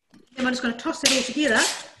 Then I'm just going to toss it all together.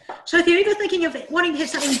 So if you're ever thinking of wanting to have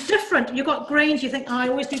something different, you've got greens, you think, oh, I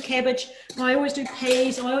always do cabbage, I always do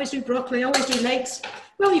peas, I always do broccoli, I always do leeks.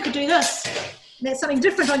 Well, you could do this. And that's something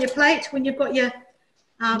different on your plate when you've got your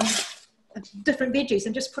different veggies,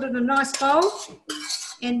 and just put it in a nice bowl.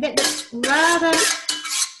 And that looks rather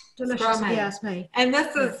delicious, if you ask me. And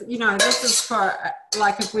this is, this is for,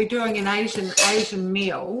 like, if we're doing an Asian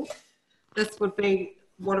meal, this would be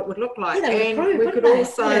what it would look like. Yeah, and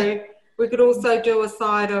we could also do a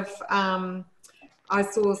side of, I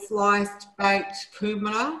saw sliced baked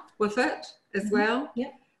kumara with it as well.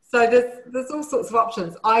 Yep. So there's all sorts of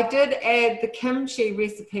options. I did add the kimchi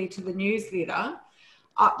recipe to the newsletter.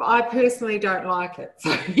 I personally don't like it,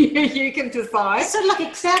 so you can decide. It's sort of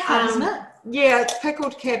like sauerkraut, isn't it? Yeah, it's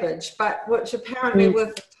pickled cabbage, but which apparently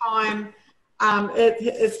with time,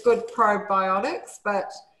 it's good probiotics,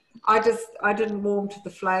 but I didn't warm to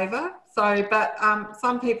the flavour. So, but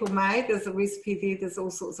some people may. There's a recipe there. There's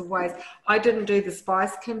all sorts of ways. I didn't do the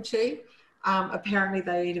spice kimchi. Apparently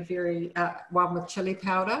they eat a very one with chili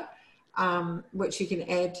powder, which you can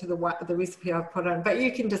add to the recipe I've put in. But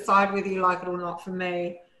you can decide whether you like it or not. For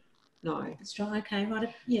me, no. That's right. Okay,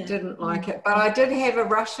 right. Yeah. Didn't like it. But I did have a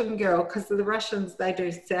Russian girl, because the Russians, they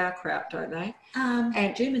do sauerkraut, don't they?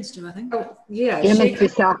 And Germans do, I think. Oh, yeah. Germans do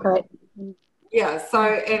sauerkraut. Yeah, so,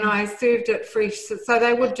 and I served it fresh. So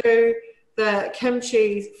they would do the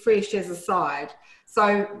kimchi fresh as a side.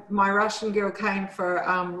 So my Russian girl came for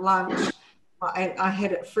lunch. I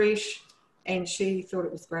had it fresh, and she thought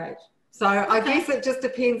it was great. So I guess it just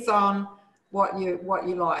depends on what you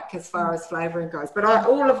like as far as flavouring goes. But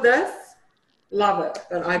all of this, love it.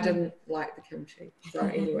 But I didn't like the kimchi. So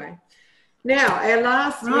anyway. Now, our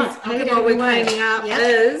last recipe while we're cleaning up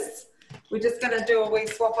is, we're just going to do a wee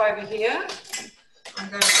swap over here. I'm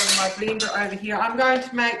going to bring my blender over here. I'm going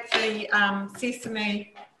to make the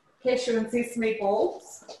cashew and sesame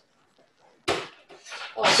balls.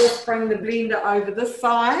 I'll just bring the blender over this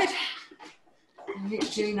side and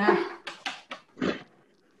let Gina.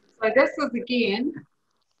 So this is, again,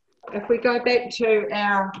 if we go back to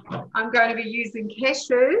our, I'm going to be using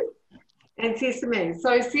cashew and sesame.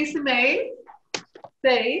 So sesame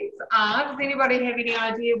seeds are, does anybody have any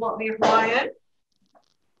idea what they're high in?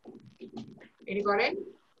 Anybody?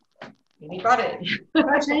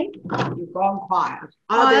 Protein? You've gone quiet.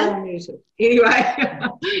 They're all muted. Anyway,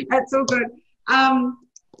 that's all good.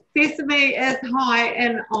 Sesame is high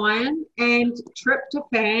in iron and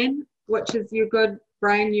tryptophan, which is your good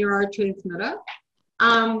brain neurotransmitter,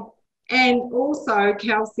 and also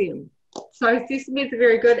calcium. So sesames are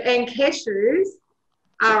very good, and cashews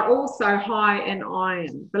are also high in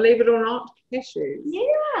iron. Believe it or not, cashews.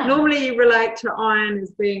 Yeah. Normally you relate to iron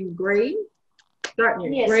as being green, don't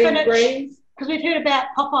you? Yeah, green, greens. because we've heard about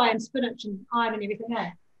Popeye and spinach and iron and everything,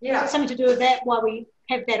 eh? Yeah. So something to do with that, why we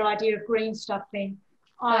have that idea of green stuff being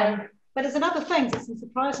iron. But there's another things, there's some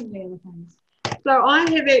surprisingly other things. So I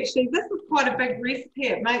have actually, this is quite a big recipe,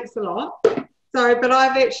 it makes a lot. So, but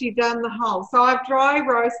I've actually done the whole. So I've dry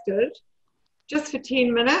roasted, just for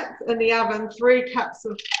 10 minutes in the oven, 3 cups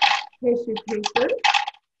of cashew pieces.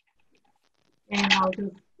 And I'll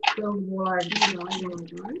just fill them all over.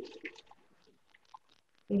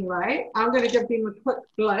 Anyway, I'm going to give them a quick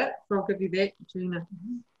blitz. I'll give you that, Gina.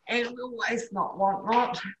 And we'll waste not, want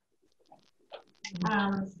not.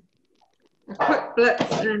 A quick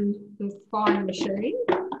blitz in the fine machine.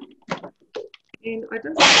 And I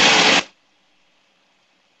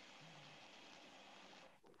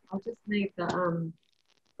just need the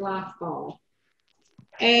glass bowl.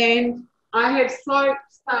 And I have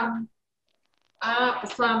soaked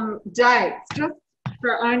some dates just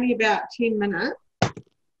for only about 10 minutes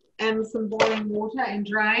and some boiling water and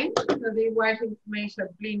drained. So they're waiting for me to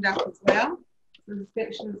blend up as well. So the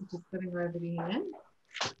sections are just sitting over there.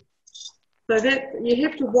 So that you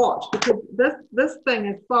have to watch, because this thing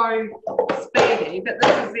is so speedy, but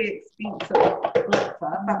this is the expensive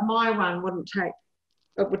blitzer, but my one wouldn't take,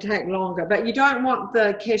 it would take longer. But you don't want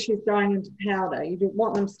the cashews going into powder. You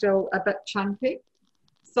want them still a bit chunky.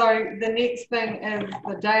 So the next thing is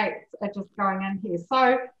the dates are just going in here.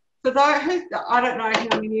 So for those who, I don't know how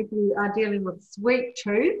many of you are dealing with sweet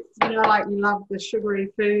tooths, you know, like you love the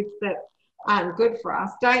sugary foods that aren't good for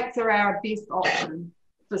us, dates are our best option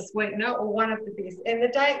for sweetener, or one of the best. And the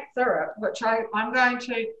date syrup, which I'm going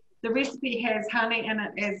to, the recipe has honey in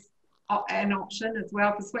it as an option as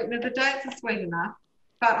well for sweetener. The dates are sweet enough,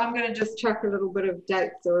 but I'm going to just chuck a little bit of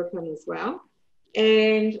date syrup in as well.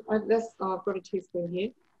 And I've got a teaspoon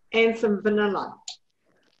here, and some vanilla.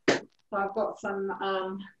 So I've got some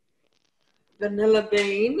vanilla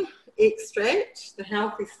bean extract, the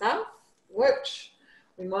healthy stuff, which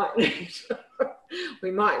we might need.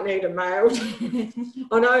 We might need a male.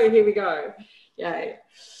 Oh no, here we go. Yay.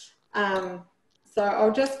 So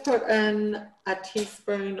I'll just put in a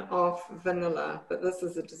teaspoon of vanilla, but this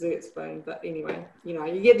is a dessert spoon. But anyway, you know,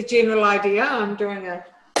 you get the general idea. I'm doing a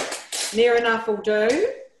near enough will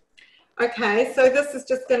do. Okay, so this is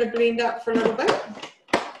just going to blend up for a little bit.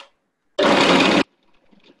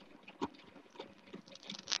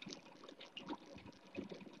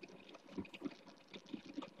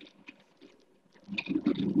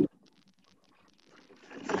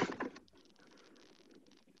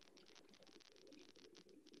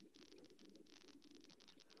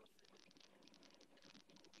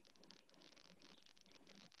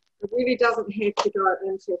 It really doesn't have to go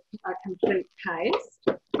into a complete paste,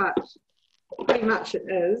 but pretty much it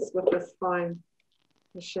is with this fine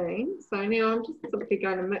machine. So now I'm just simply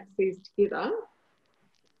going to mix these together,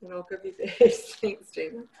 and I'll give you these. Thanks,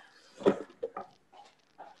 Gina.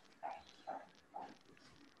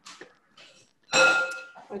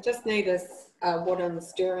 I just need a wooden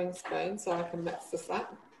stirring spoon so I can mix this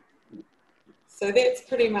up. So that's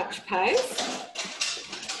pretty much paste.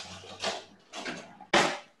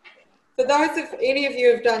 For those of any of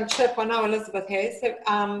you who've done chip, I know Elizabeth has,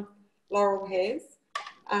 Laurel has.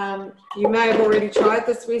 You may have already tried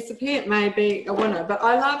this recipe. It may be a winner, but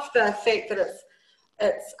I love the fact that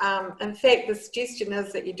it's in fact the suggestion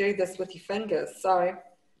is that you do this with your fingers. So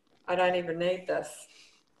I don't even need this.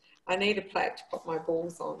 I need a plate to put my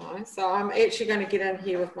balls on though. So I'm actually going to get in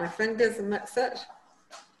here with my fingers and mix it.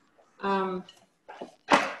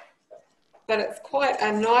 But it's quite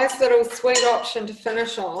a nice little sweet option to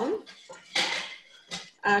finish on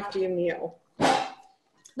after your meal.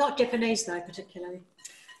 Not Japanese though, particularly.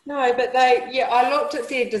 No, but I looked at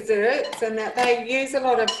their desserts and that they use a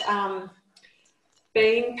lot of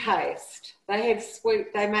bean paste. They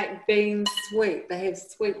make beans sweet. They have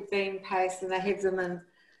sweet bean paste and they have them in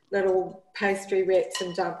little pastry wraps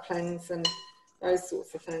and dumplings and those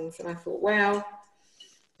sorts of things. And I thought, wow,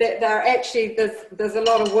 that they're actually, there's a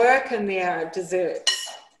lot of work in their desserts.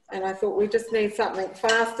 And I thought we just need something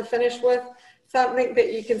fast to finish with, something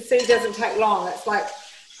that you can see doesn't take long. It's like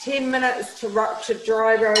 10 minutes to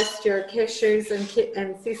dry roast your cashews and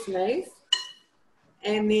sesames.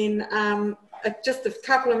 And then just a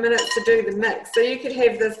couple of minutes to do the mix. So you could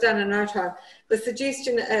have this done in no time. The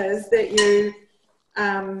suggestion is that you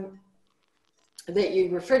that you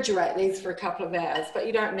refrigerate these for a couple of hours, but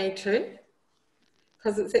you don't need to,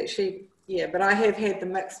 because it's actually, yeah, but I have had the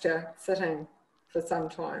mixture sitting for some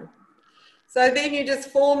time. So then you just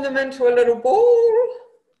form them into a little ball,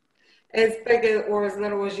 as big or as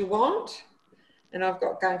little as you want. And I've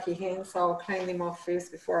got gunky hands, so I'll clean them off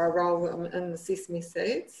first before I roll them in the sesame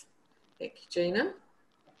seeds. Thank you, Gina.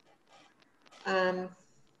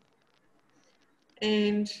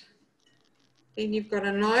 And then you've got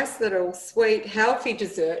a nice little sweet, healthy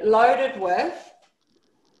dessert loaded with,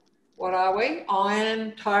 what are we?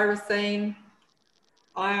 Iron, tyrosine,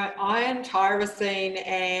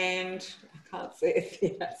 and I can't see it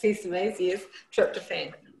here, sesames, yes,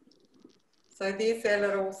 tryptophan. So there's our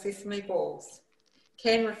little sesame balls.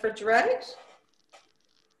 Can refrigerate.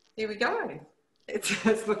 Here we go.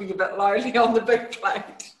 It's looking a bit lonely on the big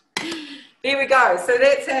plate. There we go. So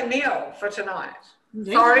that's our meal for tonight.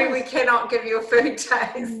 Yes. Sorry, we cannot give you a food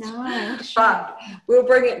taste. No. But we'll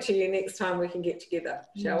bring it to you next time we can get together,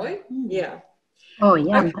 shall we? Yeah. Oh,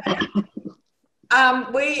 yeah. Okay.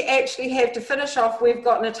 We actually have to finish off. We've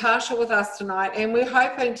got Natasha with us tonight, and we're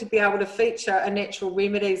hoping to be able to feature a natural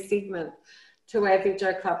remedies segment to our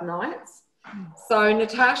Vejo Club nights. So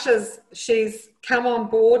she's come on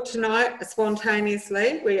board tonight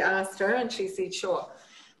spontaneously. We asked her and she said sure.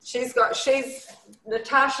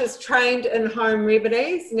 Natasha's trained in home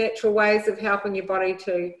remedies, natural ways of helping your body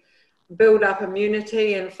to build up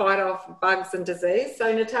immunity and fight off bugs and disease.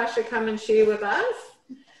 So Natasha, come and share with us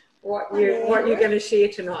what you're going to share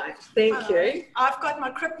tonight. Thank you. I've got my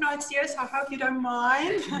crypt notes here, so I hope you don't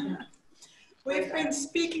mind. We've been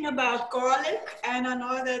speaking about garlic, and I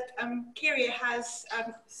know that Kerry has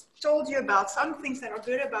told you about some things that are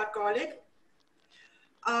good about garlic.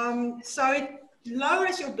 So it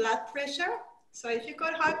lowers your blood pressure. So if you've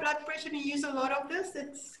got high blood pressure and you use a lot of this,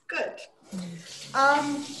 it's good.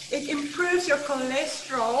 It improves your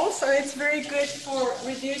cholesterol, so it's very good for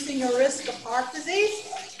reducing your risk of heart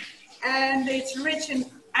disease. And it's rich in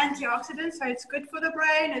antioxidants, so it's good for the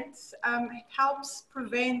brain. It helps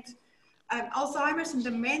prevent Alzheimer's and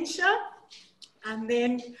dementia. And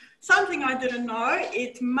then something I didn't know,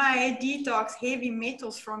 it may detox heavy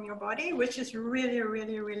metals from your body, which is really,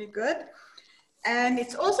 really, really good. And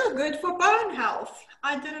it's also good for bone health.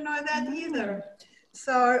 I didn't know that either.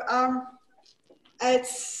 So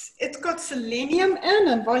it's got selenium in,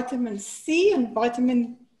 and vitamin C, and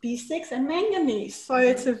vitamin B6 and manganese. So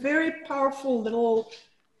it's a very powerful little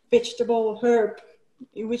vegetable herb,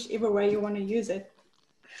 in whichever way you want to use it.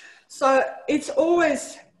 So it's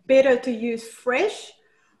always better to use fresh.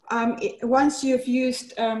 Once you've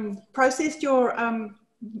used, processed your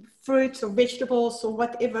fruits or vegetables or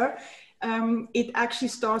whatever, it actually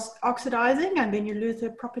starts oxidizing, and then you lose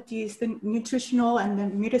the properties, the nutritional and the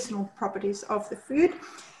medicinal properties of the food.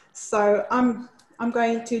 So I'm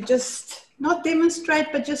going to just not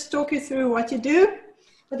demonstrate, but just talk you through what you do.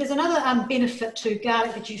 But there's another benefit to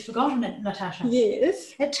garlic that you've forgotten, Natasha.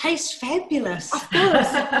 Yes. It tastes fabulous. Of course.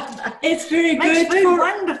 It's very good for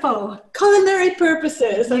wonderful culinary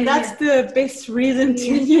purposes, and that's the best reason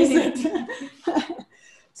to use it.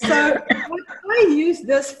 So what I use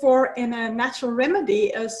this for in a natural remedy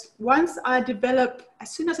is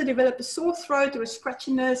as soon as I develop a sore throat or a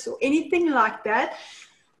scratchiness or anything like that,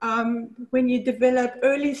 when you develop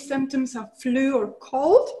early symptoms of flu or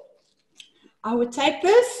cold, I would take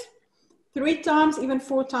this 3 times, even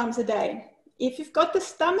 4 times a day. If you've got the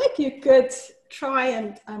stomach, you could try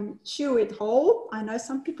and chew it whole. I know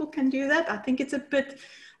some people can do that. I think it's a bit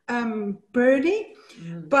birdy,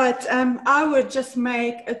 but I would just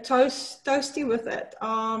make a toasty with it.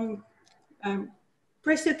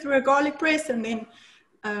 Press it through a garlic press, and then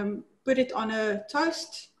put it on a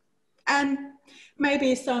toast, and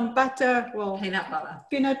maybe some butter,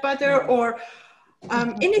 peanut butter or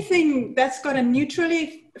anything that's got a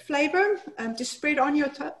neutrally flavor to spread on your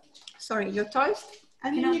toast,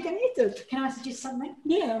 and then you can eat it. Can I suggest something?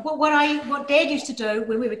 Yeah. What Dad used to do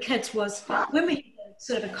when we were kids was, when we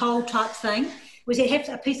sort of a cold type thing, was he'd have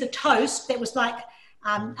a piece of toast that was like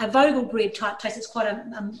a Vogel bread type toast. It's quite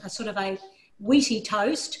a sort of a wheaty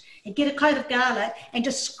toast. And get a clove of garlic and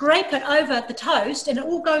just scrape it over the toast, and it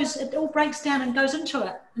all breaks down and goes into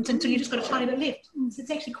it until you just got a tiny bit left. So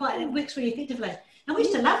it's actually it works really effectively. And we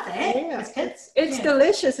used to love that as kids. It's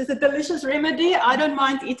delicious. It's a delicious remedy. I don't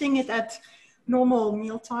mind eating it at normal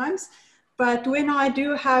meal times, but when I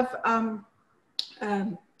do have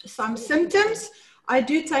some symptoms, I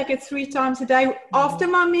do take it 3 times a day after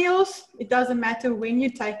my meals. It doesn't matter when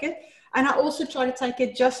you take it. And I also try to take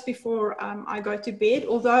it just before I go to bed,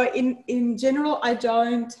 although in general, I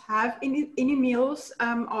don't have any meals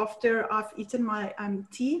after I've eaten my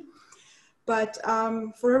tea. But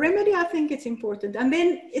for a remedy, I think it's important. And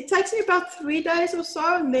then it takes me about 3 days or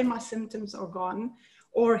so, and then my symptoms are gone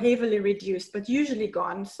or heavily reduced, but usually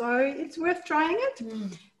gone. So it's worth trying it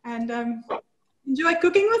and enjoy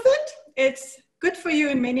cooking with it. It's good for you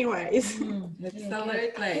in many ways.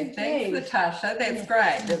 Absolutely. Thanks, Natasha. That's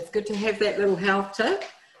great. It's good to have that little health tip.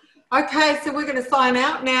 Okay, so we're going to sign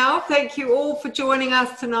out now. Thank you all for joining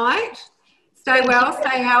us tonight. Stay well,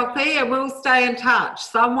 stay healthy, and we'll stay in touch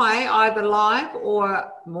some way, either live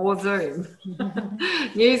or more Zoom.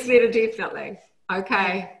 Newsletter, definitely.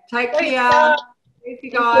 Okay, take care. Thank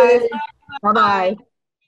you, guys. Bye-bye.